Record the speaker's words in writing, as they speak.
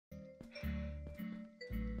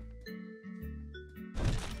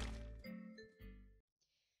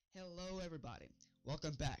everybody,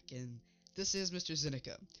 welcome back, and this is Mr.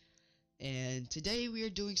 Zenica, and today we are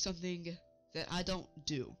doing something that I don't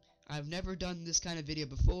do. I've never done this kind of video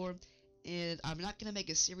before, and I'm not gonna make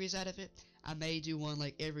a series out of it. I may do one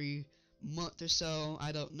like every month or so,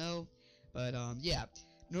 I don't know, but yeah,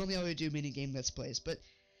 normally I would do mini game let's plays, but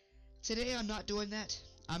today I'm not doing that.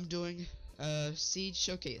 I'm doing a seed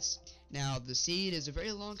showcase. Now the seed is a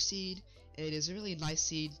very long seed. It is a really nice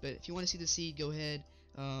seed, but if you want to see the seed, go ahead.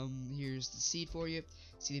 Here's the seed for you.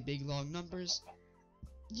 See the big long numbers?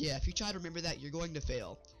 Yeah, if you try to remember that, you're going to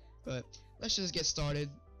fail. But let's just get started.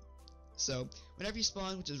 So whenever you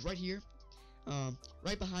spawn, which is right here,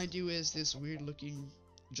 right behind you is this weird looking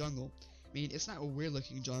jungle. I mean, it's not a weird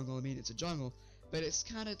looking jungle, I mean it's a jungle, but it's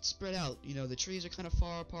kind of spread out. You know, the trees are kind of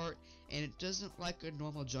far apart, and it doesn't like a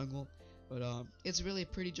normal jungle, but it's really a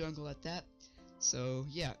pretty jungle at that. So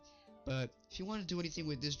yeah. But if you want to do anything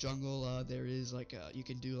with this jungle, there is like you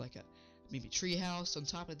can do like a maybe tree house on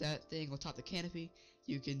top of that thing, on top of the canopy.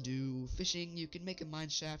 You can do fishing, you can make a mine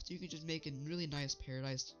shaft, you can just make a really nice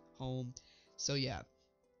paradise home. So yeah,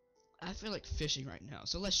 I feel like fishing right now,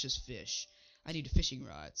 so let's just fish. I need a fishing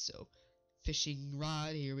rod, so fishing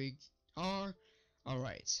rod, here we are.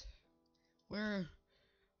 Alright, where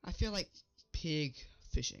I feel like pig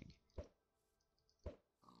fishing.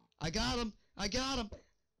 I got him! I got him!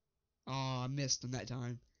 Oh, I missed him that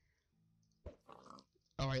time.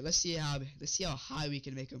 Alright, let's see how high we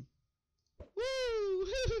can make him. Woo!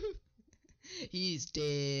 He's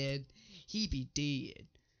dead. He be dead.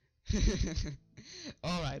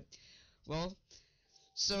 Alright. Well,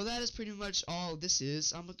 so that is pretty much all this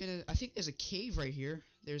is. I think there's a cave right here.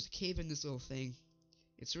 There's a cave in this little thing.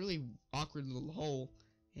 It's a really awkward little hole,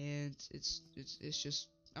 and it's just,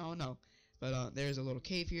 I don't know. But there's a little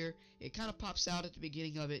cave here. It kind of pops out at the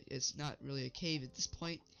beginning of it. It's not really a cave at this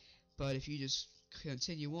point, but if you just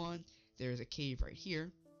continue on, there's a cave right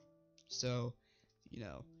here. So, you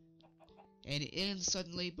know, and it ends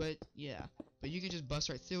suddenly, but yeah. But you can just bust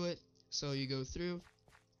right through it. So you go through,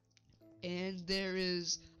 and there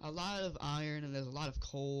is a lot of iron, and there's a lot of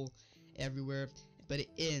coal everywhere. But it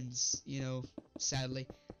ends, you know, sadly.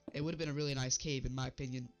 It would have been a really nice cave, in my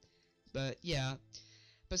opinion. But yeah.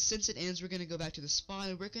 But since it ends, we're going to go back to the spawn,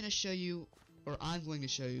 and we're going to show you, or I'm going to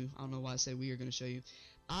show you, I don't know why I say we are going to show you,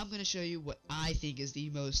 I'm going to show you what I think is the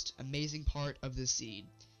most amazing part of this seed.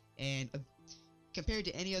 And compared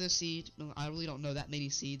to any other seed, I really don't know that many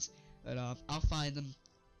seeds, but I'll find them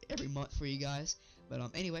every month for you guys. But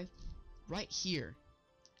anyway, right here,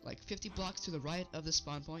 like 50 blocks to the right of the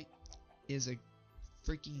spawn point, is a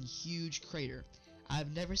freaking huge crater.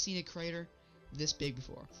 I've never seen a crater this big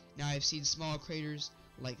before. Now I've seen small craters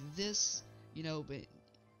like this, you know, but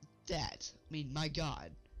that, I mean, my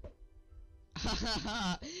god.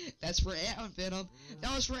 That's for ant venom.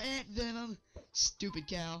 That was for ant venom. Stupid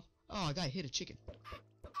cow. Oh, I gotta hit a chicken.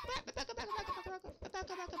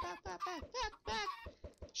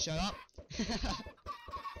 Shut up.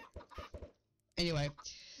 Anyway,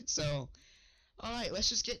 so alright, let's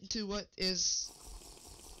just get into what is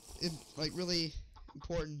like really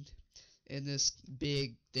important in this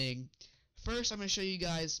big thing. First, I'm going to show you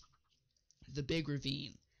guys the big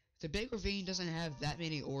ravine. The big ravine doesn't have that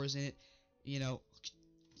many ores in it, you know.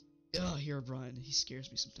 Ugh, Herobrine, he scares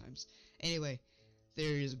me sometimes. Anyway,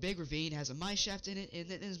 there is a big ravine, has a mine shaft in it, and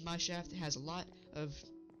then this mine shaft has a lot of,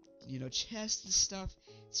 you know, chests and stuff.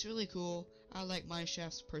 It's really cool. I like mine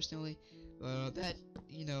shafts personally. That,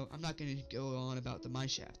 you know, I'm not going to go on about the mine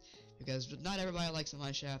shaft, because not everybody likes the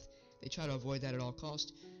mine shaft. They try to avoid that at all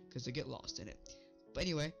costs, because they get lost in it. But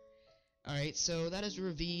anyway, alright, so that is the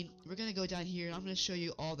ravine. We're going to go down here, and I'm going to show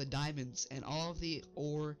you all the diamonds and all of the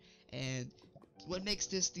ore and what makes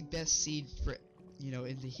this the best seed for, you know,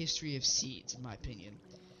 in the history of seeds, in my opinion.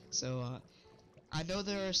 So, I know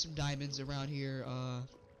there are some diamonds around here.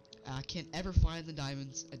 I can't ever find the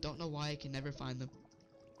diamonds. I don't know why I can never find them.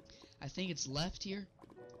 I think it's left here.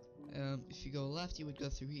 If you go left, you would go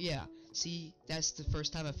through here. Yeah, see, that's the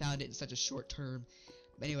first time I found it in such a short term.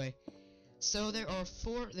 But anyway, so there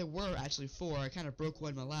were actually four. I kind of broke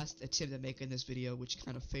one in my last attempt at making this video, which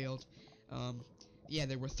kind of failed. Yeah,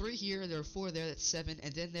 there were 3 here, there were 4 there, that's 7,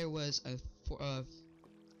 and then there was a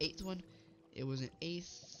 8th one. It was an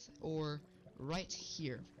 8th ore right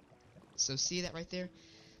here. So see that right there?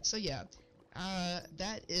 So yeah,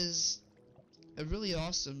 that is a really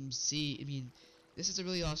awesome seed. I mean, this is a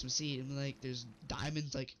really awesome seed. I mean, like, there's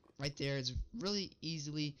diamonds, like, right there. It's really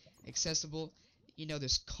easily accessible. You know,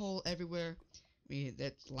 there's coal everywhere. I mean,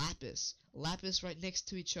 that lapis right next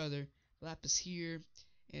to each other. Lapis here,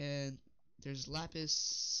 and there's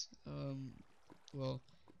lapis, well,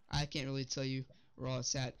 I can't really tell you where all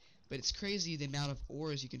it's at, but it's crazy the amount of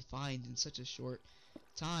ores you can find in such a short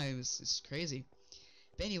time. It's crazy.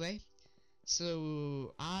 But anyway,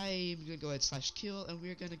 so I'm gonna go ahead / kill, and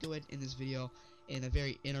we're gonna go ahead in this video in a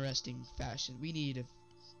very interesting fashion. We need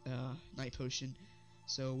a night potion.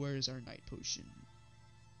 So where's our night potion?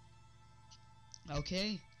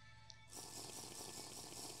 Okay.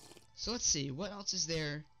 So let's see, what else is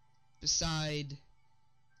there beside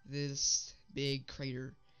this big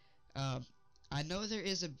crater? I know there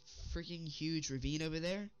is a freaking huge ravine over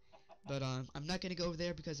there, but I'm not gonna go over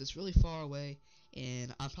there because it's really far away,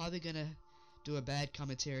 and I'm probably gonna do a bad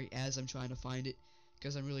commentary as I'm trying to find it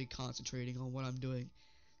because I'm really concentrating on what I'm doing.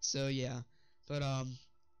 So yeah, but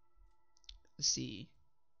let's see.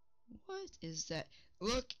 What is that?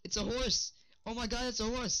 Look, it's a horse. Oh my god, it's a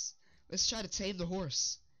horse. Let's try to tame the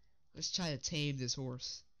horse. Let's try to tame this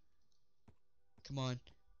horse. Come on.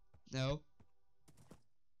 No.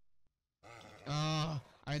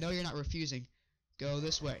 I know you're not refusing. Go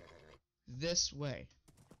this way. This way.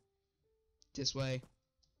 This way.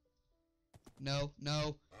 No,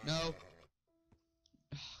 no, no.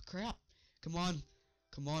 Oh, crap. Come on.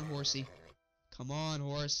 Come on, horsey. Come on,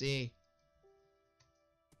 horsey.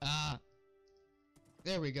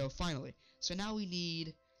 There we go, finally. So now we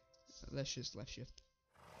need... Let's just left shift.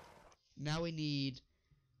 Now we need...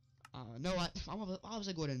 no, I was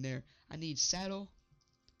going in there. I need saddle.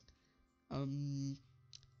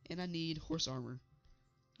 And I need horse armor.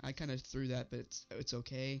 I kind of threw that, but it's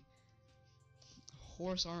okay.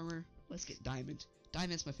 Horse armor. Let's get diamond.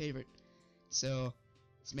 Diamond's my favorite. So,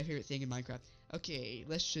 it's my favorite thing in Minecraft. Okay,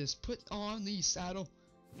 let's just put on the saddle.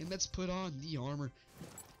 And let's put on the armor.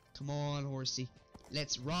 Come on, horsey.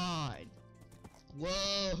 Let's ride.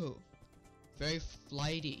 Whoa. Very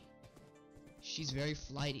flighty. She's very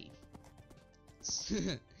flighty.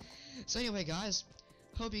 So anyway, guys.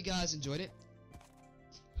 Hope you guys enjoyed it.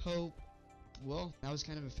 Well, that was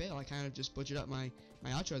kind of a fail. I kind of just butchered up my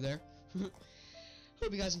outro there.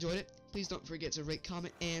 Hope you guys enjoyed it. Please don't forget to rate,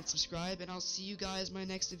 comment, and subscribe. And I'll see you guys in my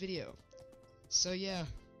next video. So yeah.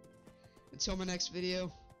 Until my next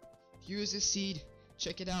video. Use this seed.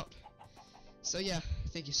 Check it out. So yeah,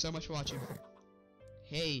 thank you so much for watching.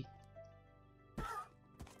 Hey.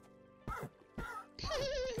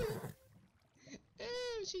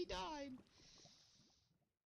 Oh, she died.